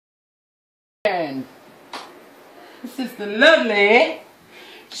again. This is the lovely,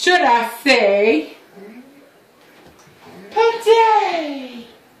 should I say, bidet.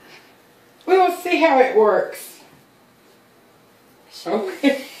 We will see how it works.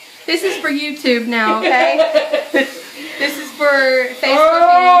 Okay. This is for YouTube now, okay? This is for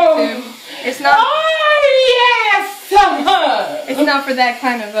Facebook and YouTube. It's not. Oh yes! It's not for that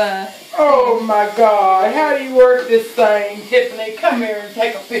kind of Oh my God! How do you work this thing, Tiffany? Come here and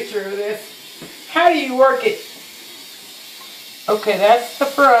take a picture of this. How do you work it? Okay, that's the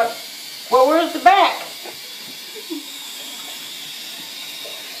front. Well, where's the back?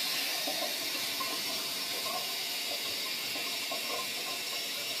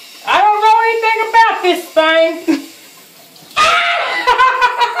 I don't know anything about this thing.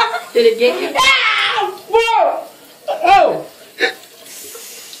 Did it get you? Ah! Whoa! Oh!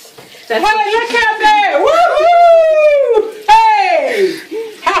 That's Hey, look out there! Woohoo! Hey!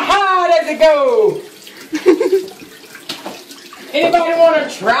 How high does it go? Anybody want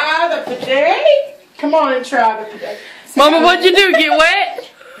to try the bidet? Come on and try the bidet. Mama, what'd you do? Get wet?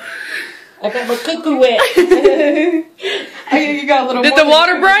 I got my cuckoo wet. You got a little. Did the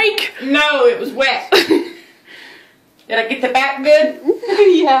water break? No, it was wet. Did I get the back good?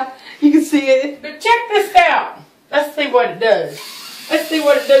 Yeah, you can see it. But check this out. Let's see what it does. Let's see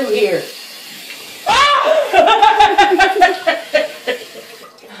what it do here.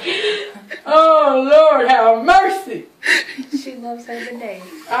 Oh, Lord, have mercy. She loves her bidet.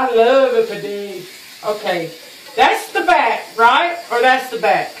 I love a bidet. Okay, that's the back, right? Or that's the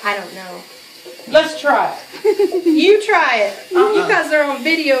back? I don't know. Let's try it. You try it. You guys are on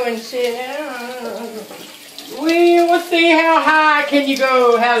video and shit. We'll see how high can you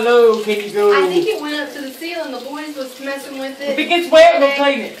go, how low can you go. I think it went up to the ceiling. The boys was messing with it. If it gets wet, we'll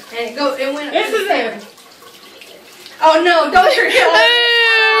clean it. And it went up This to the is ceiling. it. Oh no, don't drink it.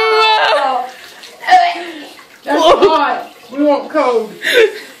 Oh. That's hot. We want cold.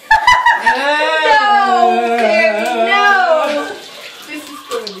 No, Terry, no. This is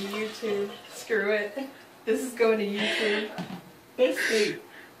going to YouTube. Screw it. This is going to YouTube. Let's see.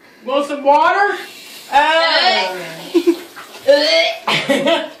 Want some water?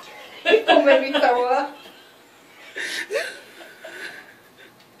 Don't make me throw up.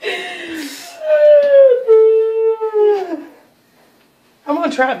 I'm going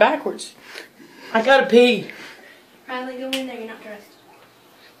to try it backwards. I got to pee. Riley, go in there. You're not dressed.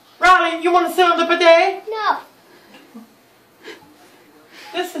 Riley, you want to sit on the bidet? No.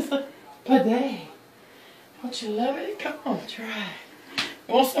 This is the bidet. Don't you love it? Come on, try it.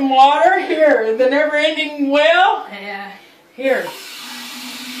 You want some water? Here, the never-ending well? Yeah. Here.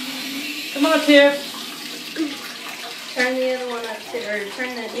 Come on, Tiff. Turn the other one up, or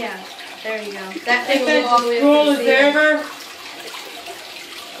turn the, yeah. There you go. That thing will go It's all the way as up cool to as the ceiling. ever.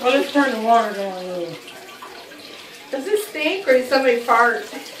 Well, let's turn the water down a little. Does it stink or did somebody fart?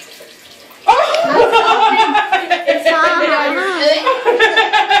 Oh! It's hot.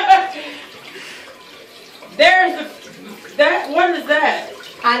 There's that. What is that?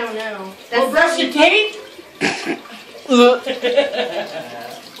 I don't know. Well, brush your teeth.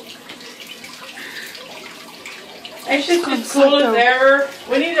 It's just as cool as ever.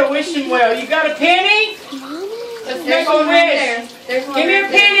 We need a wishing well. You got a penny? Let's make a wish. There's one Give me a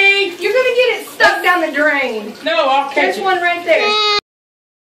right there. penny. You're gonna get it stuck down the drain. No, I'll catch There's it. one right there.